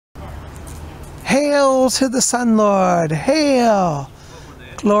Hail to the Sun Lord! Hail!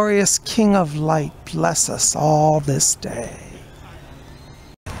 Glorious King of Light, bless us all this day.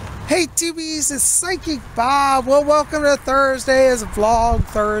 Hey tubies, it's Psychic Bob. Well, welcome to Thursday as a vlog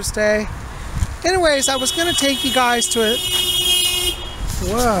Thursday. Anyways, I was going to take you guys to it.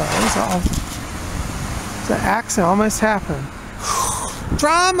 Whoa, the accident almost happened.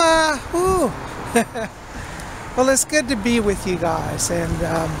 Drama! Ooh. Well, it's good to be with you guys.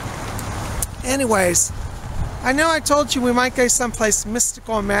 And anyways, I know I told you we might go someplace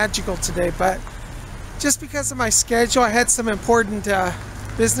mystical and magical today, but just because of my schedule, I had some important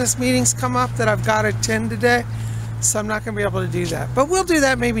business meetings come up that I've got to attend today, so I'm not going to be able to do that. But we'll do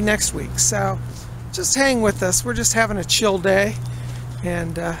that maybe next week, so just hang with us. We're just having a chill day,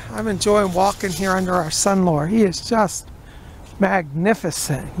 and I'm enjoying walking here under our Sun Lord. He is just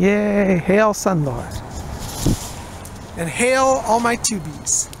magnificent. Yay! Hail Sun Lord. And hail all my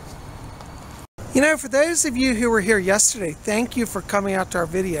tubies. You know, for those of you who were here yesterday, thank you for coming out to our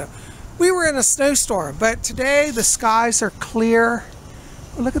video. We were in a snowstorm, but today the skies are clear.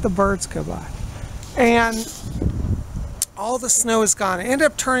 Look at the birds go by. And all the snow is gone. It ended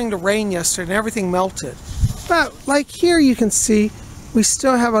up turning to rain yesterday and everything melted. But like here you can see, we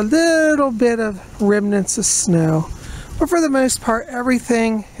still have a little bit of remnants of snow. But for the most part,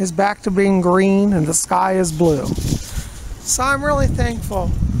 everything is back to being green and the sky is blue. So I'm really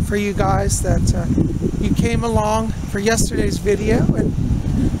thankful for you guys that you came along for yesterday's video and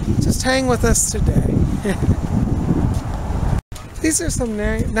just hang with us today. These are some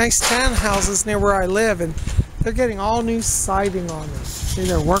nice townhouses near where I live, and they're getting all new siding on them. See,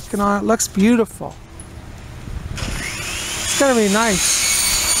 they're working on it. Looks beautiful. It's gonna be nice.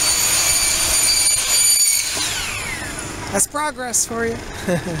 That's progress for you.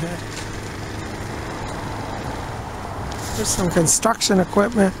 There's some construction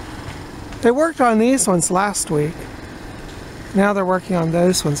equipment. They worked on these ones last week. Now they're working on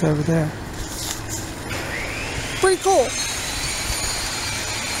those ones over there. Pretty cool.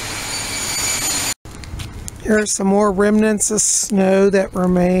 Here's some more remnants of snow that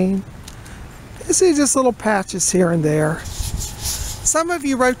remain. You see just little patches here and there. Some of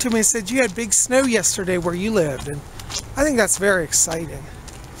you wrote to me and said you had big snow yesterday where you lived, and I think that's very exciting.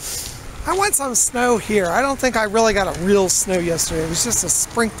 I want some snow here. I don't think I really got a real snow yesterday. It was just a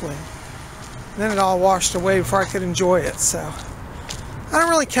sprinkling. And then it all washed away before I could enjoy it. So I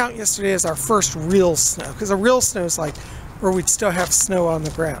don't really count yesterday as our first real snow, because a real snow is like where we'd still have snow on the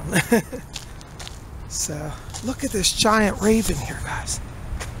ground. So look at this giant raven here, guys.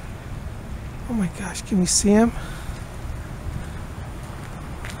 Oh my gosh, can you see him?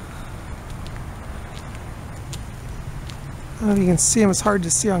 I don't know if you can see him. It's hard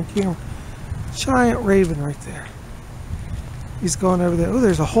to see on camera. Giant raven right there. He's going over there. Oh,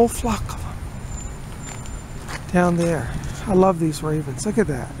 there's a whole flock of them down there. I love these ravens. Look at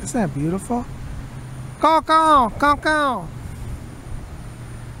that. Isn't that beautiful? Caw, caw, caw, caw.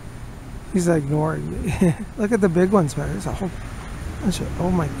 He's ignoring me. Look at the big ones back. There's a whole bunch of, oh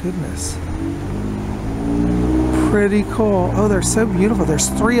my goodness. Pretty cool. Oh, they're so beautiful. There's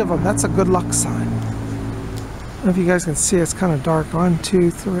 3 of them. That's a good luck sign. I don't know if you guys can see, it's kind of dark. 1, 2,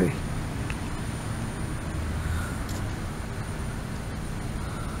 3.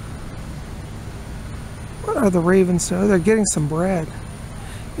 What are the ravens doing? Oh, they're getting some bread.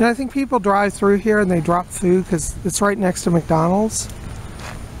 You know, I think people drive through here and they drop food because it's right next to McDonald's.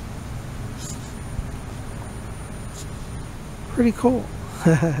 Pretty cool.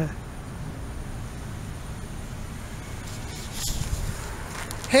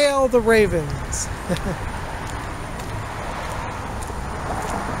 Hail the ravens.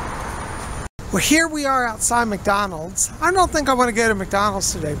 Well, here we are outside McDonald's. I don't think I want to go to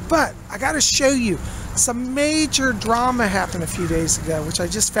McDonald's today, but I got to show you some major drama happened a few days ago, which I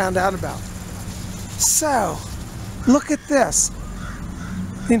just found out about. So, look at this.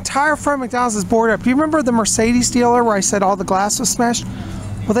 The entire front of McDonald's is boarded up. Do you remember the Mercedes dealer where I said all the glass was smashed?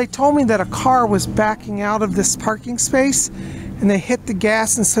 Well, they told me that a car was backing out of this parking space, and they hit the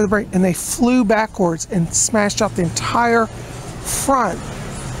gas instead of the brake, and they flew backwards and smashed out the entire front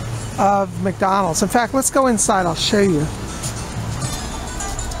of McDonald's. In fact, let's go inside. I'll show you.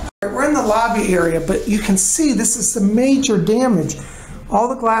 We're in the lobby area, but you can see this is some major damage. All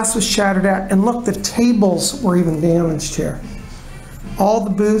the glass was shattered out, and look, the tables were even damaged here. All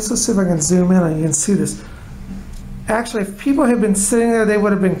the booths, let's see if I can zoom in and you can see this. Actually, if people had been sitting there, they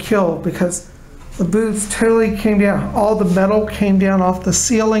would have been killed because the booths totally came down. All the metal came down off the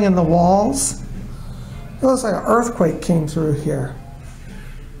ceiling and the walls. It looks like an earthquake came through here.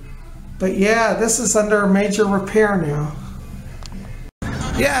 But yeah, this is under major repair now.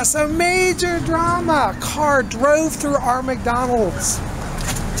 Yeah, so major drama. Car drove through our McDonald's.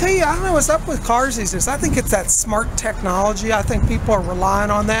 Tell you, I don't know what's up with cars these days. I think it's that smart technology. I think people are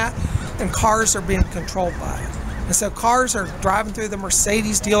relying on that, and cars are being controlled by it. And so cars are driving through the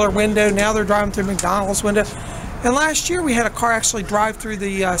Mercedes dealer window. Now they're driving through McDonald's window. And last year we had a car actually drive through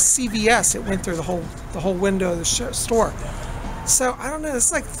the CVS. It went through the whole window of the store. So I don't know.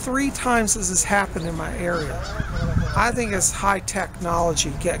 It's like 3 times this has happened in my area. I think it's high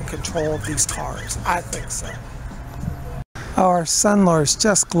technology getting control of these cars. I think so. Oh, our son-in-law is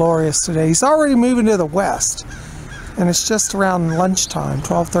just glorious today. He's already moving to the west, and it's just around lunchtime,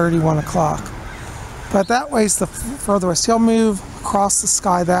 12:30, 1 o'clock. But that way's the further west. He'll move across the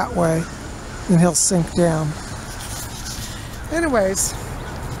sky that way, and he'll sink down. Anyways,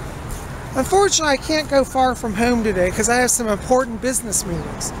 unfortunately, I can't go far from home today because I have some important business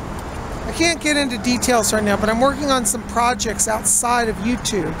meetings. I can't get into details right now, but I'm working on some projects outside of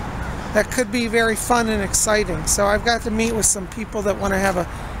YouTube that could be very fun and exciting. So I've got to meet with some people that want to have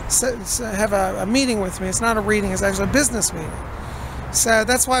a meeting with me. It's not a reading, it's actually a business meeting. So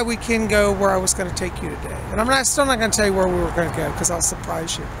that's why we can go where I was going to take you today. And I'm still not going to tell you where we were going to go because I'll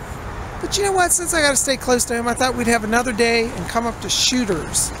surprise you. But you know what? Since I got to stay close to him, I thought we'd have another day and come up to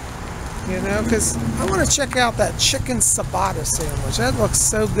Shooters. You know, because I want to check out that chicken ciabatta sandwich. That looked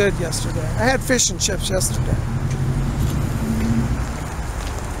so good yesterday. I had fish and chips yesterday.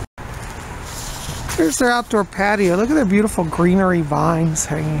 Here's their outdoor patio. Look at their beautiful greenery vines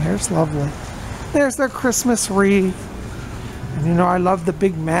hanging here. It's lovely. There's their Christmas wreath. And you know, I love the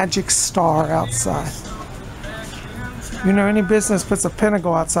big magic star outside. You know, any business puts a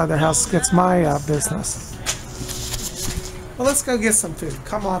pinnacle outside their house gets my business. Well, let's go get some food.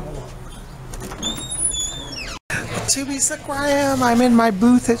 Come on along. To be sick where I am. I'm in my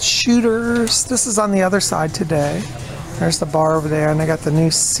booth at Shooters. This is on the other side today. There's the bar over there, and they got the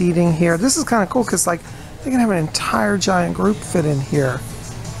new seating here. This is kind of cool because, like, they can have an entire giant group fit in here,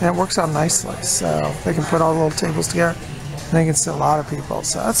 and it works out nicely. So they can put all the little tables together, and they can sit a lot of people.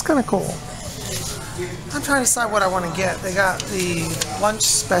 So that's kind of cool. I'm trying to decide what I want to get. They got the lunch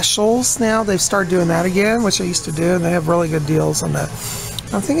specials now. They've started doing that again, which I used to do, and they have really good deals on that.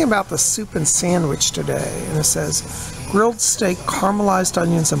 I'm thinking about the soup and sandwich today, and it says grilled steak, caramelized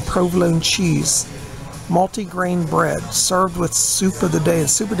onions, and provolone cheese. Multi-grain bread served with soup of the day, and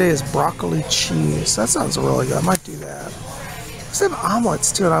soup of the day is broccoli cheese. That sounds really good. I might do that. They have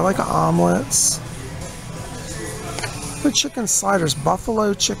omelets too, and I like omelets. The chicken sliders,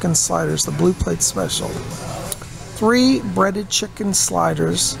 buffalo chicken sliders, the blue plate special. 3 breaded chicken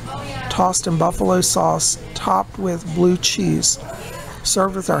sliders tossed in buffalo sauce, topped with blue cheese,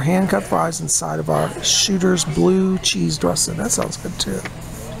 served with our hand-cut fries inside of our Shooters blue cheese dressing. That sounds good too.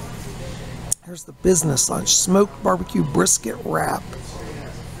 Here's the business lunch, smoked barbecue brisket wrap.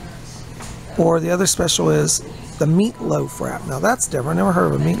 Or the other special is the meatloaf wrap. Now that's different. Never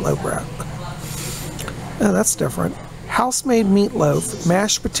heard of a meatloaf wrap. No, that's different. House-made meatloaf,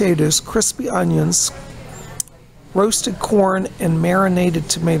 mashed potatoes, crispy onions, roasted corn, and marinated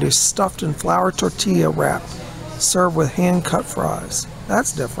tomatoes stuffed in flour tortilla wrap, served with hand-cut fries.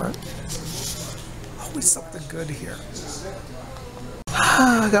 That's different. Always something good here.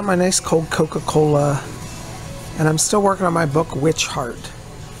 I got my nice cold Coca-Cola, and I'm still working on my book, Witch Heart.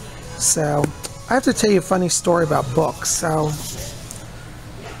 So, I have to tell you a funny story about books. So,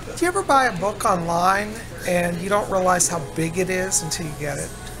 do you ever buy a book online and you don't realize how big it is until you get it?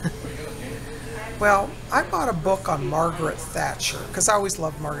 Well, I bought a book on Margaret Thatcher, because I always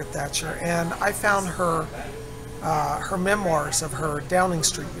loved Margaret Thatcher, and I found her memoirs of her Downing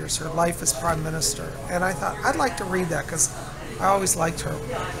Street years, her life as Prime Minister, and I thought, I'd like to read that because I always liked her.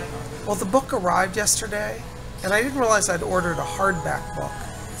 Well, the book arrived yesterday, and I didn't realize I'd ordered a hardback book,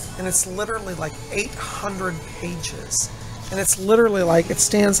 and it's literally like 800 pages, and it's literally like, it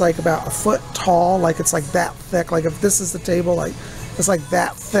stands like about a foot tall, like it's like that thick, like if this is the table, like it's like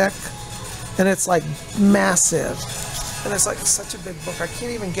that thick, and it's like massive, and it's like such a big book. I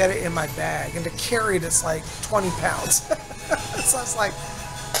can't even get it in my bag, and to carry it, it's like 20 pounds. So I was like,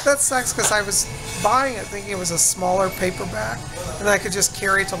 that sucks, because I was buying it thinking it was a smaller paperback, and I could just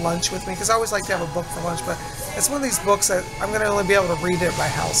carry it to lunch with me, because I always like to have a book for lunch, but it's one of these books that I'm going to only be able to read it at my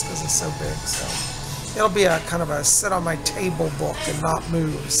house because it's so big. So it'll be a kind of a sit on my table book and not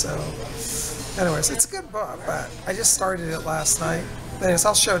move. So anyways, it's a good book, but I just started it last night. Anyways,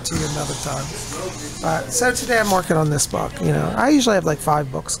 I'll show it to you another time. So today I'm working on this book. You know, I usually have like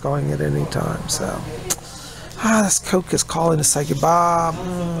 5 books going at any time. So this Coke is calling to Psychic Bob.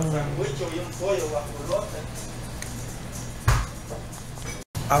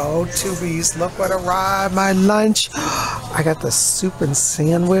 Oh, Tubies, look what arrived, my lunch. I got the soup and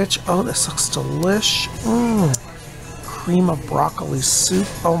sandwich. Oh, this looks delish. Cream of broccoli soup.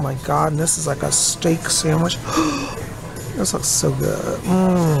 Oh my God, and this is like a steak sandwich. This looks so good.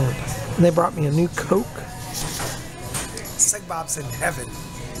 And they brought me a new Coke. PsychicBob's in heaven.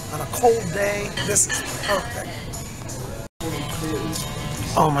 On a cold day, this is perfect.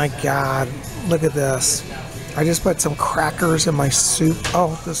 Oh my God, look at this. I just put some crackers in my soup.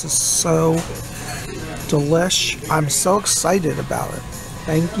 Oh, this is so delish. I'm so excited about it.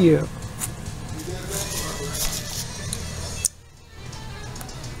 Thank you.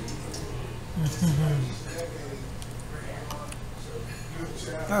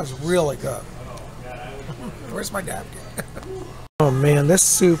 That was really good. Where's my napkin? Oh man, this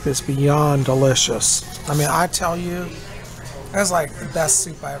soup is beyond delicious. I mean, I tell you, that's like the best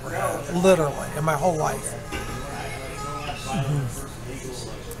soup I ever had, literally, in my whole life.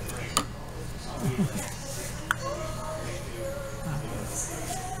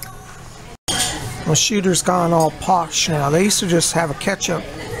 Well, Shooter's gone all posh now. They used to just have a ketchup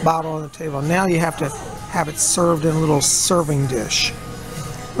bottle on the table. Now you have to have it served in a little serving dish.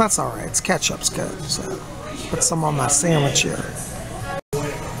 That's all right. It's ketchup's good. So put some on my sandwich here.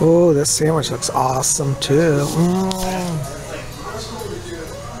 Oh, this sandwich looks awesome too.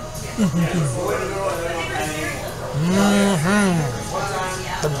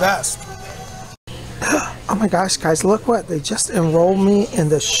 The best. Oh my gosh, guys, look what they just enrolled me in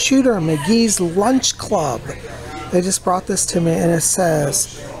the Shooter McGee's Lunch Club. They just brought this to me and it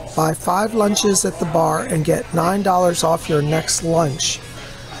says, buy 5 lunches at the bar and get $9 off your next lunch.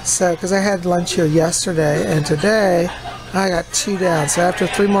 So, because I had lunch here yesterday and today I got 2 down. So after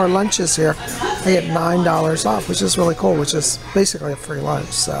 3 more lunches here, I get $9 off, which is really cool, which is basically a free lunch.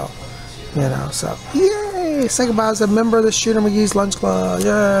 So, you know, so yay! PsychicBob's a member of the Shooter McGee's Lunch Club.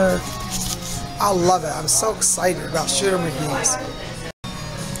 Yeah. I love it. I'm so excited about Shooter McGee's.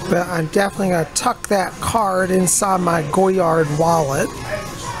 But I'm definitely going to tuck that card inside my Goyard wallet.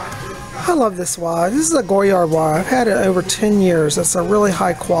 I love this wallet. This is a Goyard wallet. I've had it over 10 years. It's a really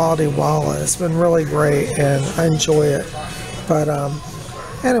high quality wallet. It's been really great and I enjoy it. But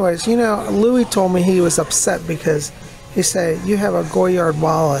anyways, you know, Louis told me he was upset because he said, you have a Goyard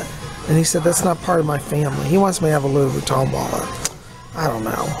wallet. And he said, that's not part of my family. He wants me to have a Louis Vuitton wallet. I don't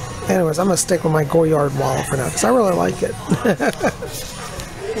know. Anyways, I'm going to stick with my Goyard wallet for now because I really like it.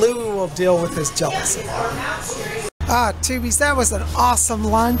 Louis will deal with his jealousy. Ah, Tubies, that was an awesome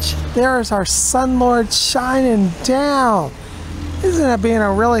lunch. There's our Sun Lord shining down. Isn't it being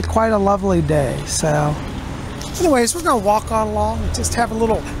a really quite a lovely day? So, anyways, we're going to walk on along and just have a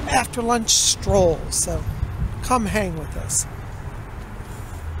little after lunch stroll. So, come hang with us.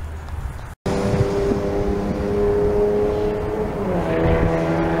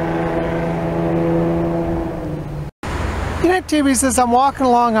 You know, Tubies, as I'm walking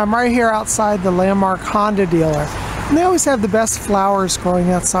along, I'm right here outside the Landmark Honda dealer. And they always have the best flowers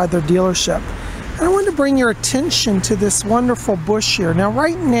growing outside their dealership. And I wanted to bring your attention to this wonderful bush here. Now,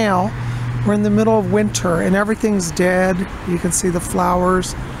 right now, we're in the middle of winter and everything's dead. You can see the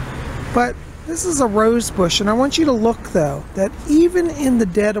flowers. But this is a rose bush. And I want you to look, though, that even in the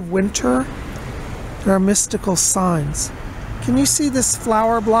dead of winter, there are mystical signs. Can you see this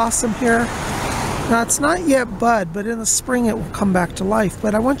flower blossom here? Now, it's not yet bud, but in the spring it will come back to life.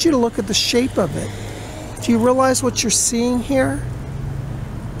 But I want you to look at the shape of it. Do you realize what you're seeing here?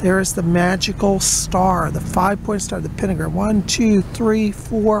 There is the magical star, the 5-point star, the pentagram. 1, 2, 3,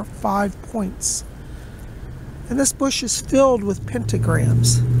 4, 5 points. And this bush is filled with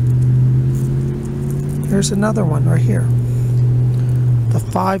pentagrams. There's another one right here. The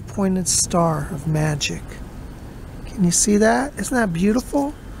 5-pointed star of magic. Can you see that? Isn't that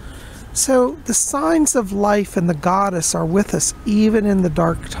beautiful? So the signs of life and the goddess are with us even in the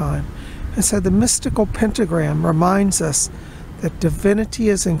dark time. And so the mystical pentagram reminds us that divinity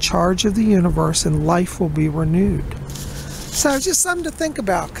is in charge of the universe and life will be renewed. So just something to think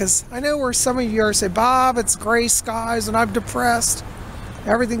about, because I know where some of you are saying, Bob, it's gray skies and I'm depressed.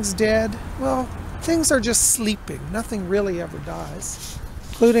 Everything's dead. Well, things are just sleeping. Nothing really ever dies,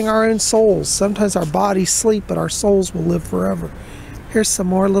 including our own souls. Sometimes our bodies sleep, but our souls will live forever. Here's some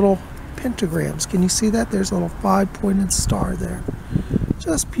more little pentagrams. Can you see that? There's a little 5-pointed star there.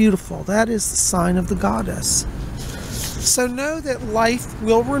 Just beautiful. That is the sign of the goddess. So know that life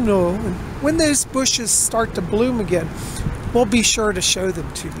will renew, and when those bushes start to bloom again, we'll be sure to show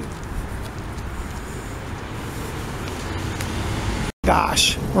them to you.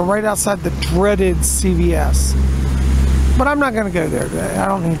 Gosh, we're right outside the dreaded CVS. But I'm not going to go there today. I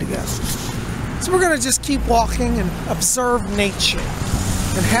don't need to go. So we're going to just keep walking and observe nature.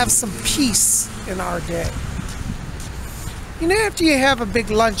 and have some peace in our day. You know, after you have a big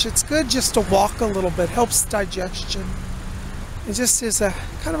lunch, it's good just to walk a little bit. Helps digestion. It just is a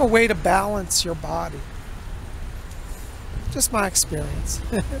kind of a way to balance your body. Just my experience.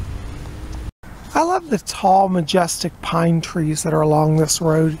 I love the tall, majestic pine trees that are along this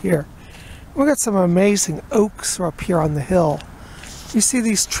road here. We've got some amazing oaks up here on the hill. You see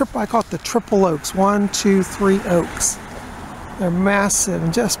these I call it the triple oaks. 1, 2, 3 oaks. They're massive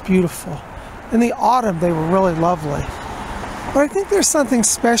and just beautiful. In the autumn, they were really lovely. But I think there's something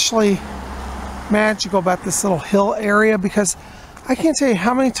especially magical about this little hill area, because I can't tell you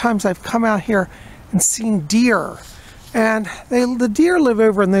how many times I've come out here and seen deer. And the deer live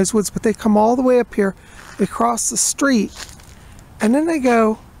over in those woods, but they come all the way up here, they cross the street, and then they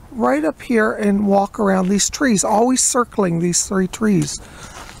go right up here and walk around these trees, always circling these 3 trees.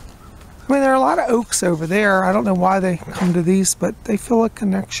 I mean, there are a lot of oaks over there. I don't know why they come to these, but they feel a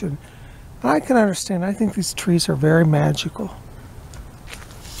connection. And I can understand. I think these trees are very magical.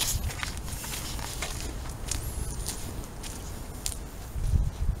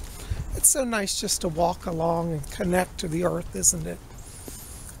 It's so nice just to walk along and connect to the earth, isn't it?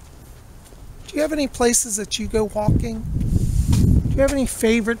 Do you have any places that you go walking? Do you have any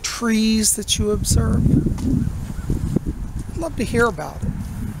favorite trees that you observe? I'd love to hear about it.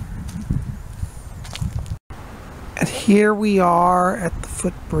 And here we are at the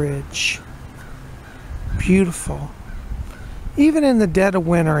footbridge. Beautiful. Even in the dead of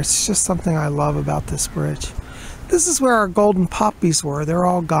winter, it's just something I love about this bridge. This is where our golden poppies were. They're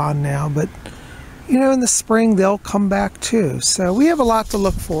all gone now, but you know, in the spring they'll come back too. So we have a lot to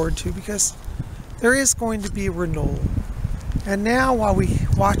look forward to, because there is going to be renewal. And now, while we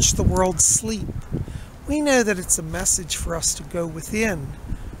watch the world sleep, we know that it's a message for us to go within,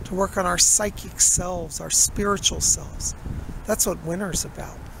 to work on our psychic selves, our spiritual selves. That's what winter's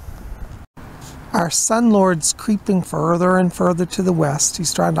about. Our Sun Lord's creeping further and further to the west.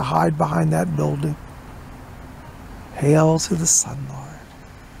 He's trying to hide behind that building. Hail to the Sun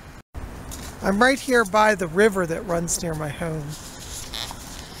Lord. I'm right here by the river that runs near my home.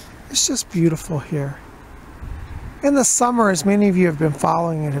 It's just beautiful here. In the summer, as many of you have been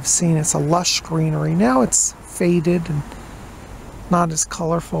following it have seen, it's a lush greenery. Now it's faded and not as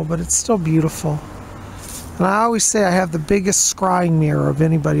colorful, but it's still beautiful. And I always say I have the biggest scrying mirror of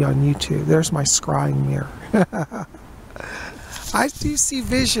anybody on YouTube. There's my scrying mirror. I do see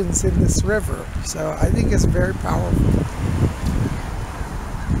visions in this river, so I think it's very powerful.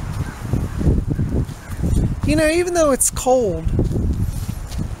 You know, even though it's cold,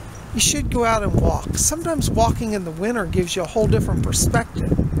 you should go out and walk. Sometimes walking in the winter gives you a whole different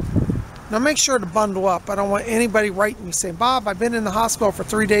perspective. Now make sure to bundle up. I don't want anybody writing me saying, Bob, I've been in the hospital for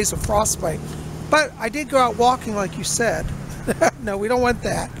 3 days with frostbite. But I did go out walking like you said. No, we don't want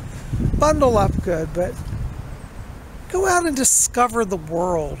that. Bundle up good, but go out and discover the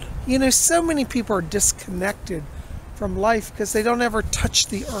world. You know, so many people are disconnected from life because they don't ever touch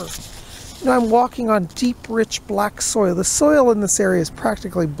the earth. You know, I'm walking on deep, rich black soil. The soil in this area is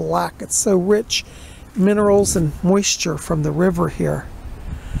practically black. It's so rich, minerals and moisture from the river here.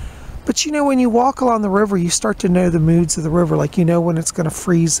 But you know, when you walk along the river, you start to know the moods of the river. Like, you know when it's going to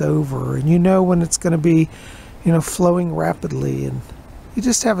freeze over, and you know when it's going to be, you know, flowing rapidly, and you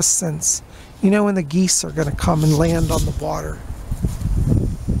just have a sense. You know when the geese are going to come and land on the water.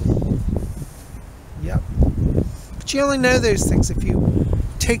 Yep. But you only know those things if you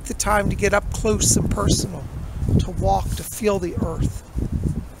take the time to get up close and personal, to walk, to feel the earth.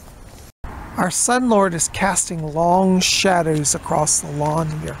 Our Sun Lord is casting long shadows across the lawn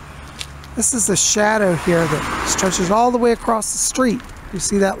here. This is a shadow here that stretches all the way across the street. You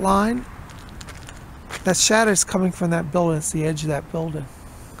see that line? That shadow is coming from that building. It's the edge of that building.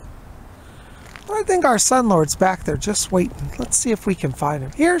 Well, I think our Sun Lord's back there just waiting. Let's see if we can find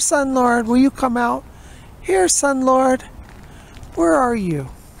him. Here, Sun Lord, will you come out? Here, Sun Lord. Where are you?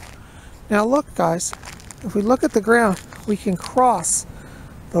 Now look, guys. If we look at the ground, we can cross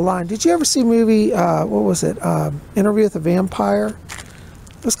the line. Did you ever see a movie, what was it? Interview with a Vampire?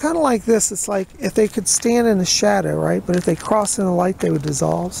 It was kind of like this. It's like if they could stand in the shadow, right? But if they crossed in the light, they would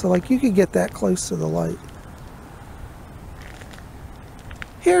dissolve. So like you could get that close to the light.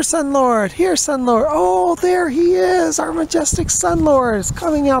 Here, Sun Lord. Here, Sun Lord. Oh, there he is. Our majestic Sun Lord is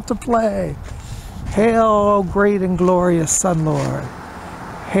coming out to play. Hail, O great and glorious Sun Lord.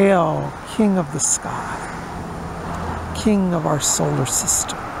 Hail, King of the sky. King of our solar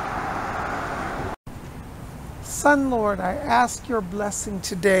system. Sun Lord, I ask your blessing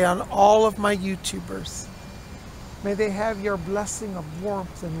today on all of my YouTubers. May they have your blessing of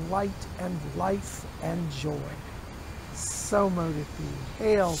warmth and light and life and joy. so mote it be.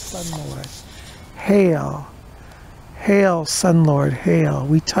 Hail, Sun Lord. Hail. Hail, Sun Lord, hail.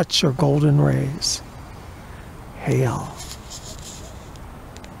 We touch your golden rays. Hail.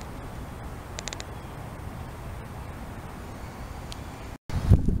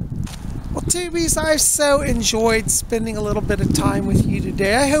 Well, Tubies, I've so enjoyed spending a little bit of time with you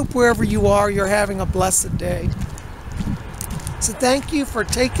today. I hope wherever you are, you're having a blessed day. So thank you for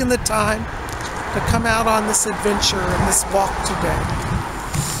taking the time to come out on this adventure and this walk today.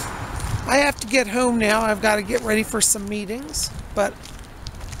 I have to get home now. I've got to get ready for some meetings, but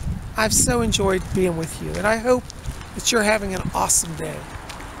I've so enjoyed being with you, and I hope that you're having an awesome day.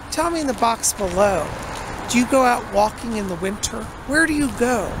 Tell me in the box below, do you go out walking in the winter? Where do you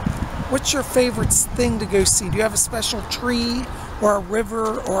go? What's your favorite thing to go see? Do you have a special tree or a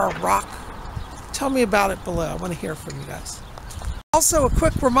river or a rock? Tell me about it below. I want to hear from you guys. Also, a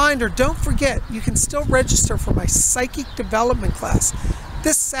quick reminder, don't forget, you can still register for my psychic development class.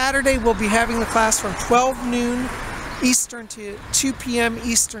 This Saturday, we'll be having the class from 12 noon Eastern to 2 p.m.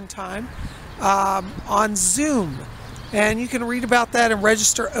 Eastern time on Zoom. And you can read about that and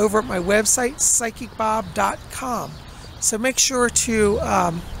register over at my website, PsychicBob.com. So make sure to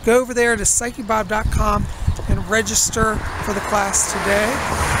go over there to PsychicBob.com and register for the class today.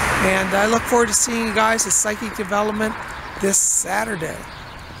 And I look forward to seeing you guys at Psychic Development this Saturday.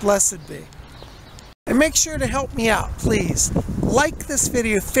 Blessed be. And make sure to help me out, please. Like this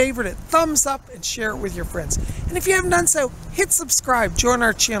video, favorite it, thumbs up, and share it with your friends. And if you haven't done so, hit subscribe, join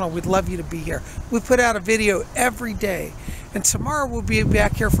our channel. We'd love you to be here. We put out a video every day. And tomorrow we'll be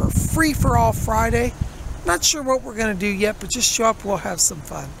back here for Free for All Friday. Not sure what we're going to do yet, but just show up, we'll have some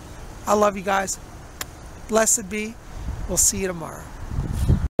fun. I love you guys. Blessed be. We'll see you tomorrow.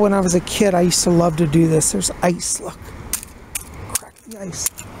 When I was a kid, I used to love to do this. There's ice, look. Crack the ice.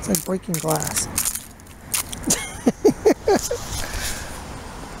 It's like breaking glass.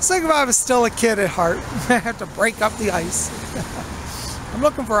 PsychicBob is still a kid at heart. I have to break up the ice. I'm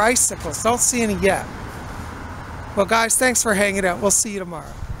looking for icicles. Don't see any yet. Well, guys, thanks for hanging out. We'll see you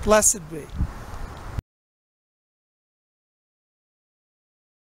tomorrow. Blessed be.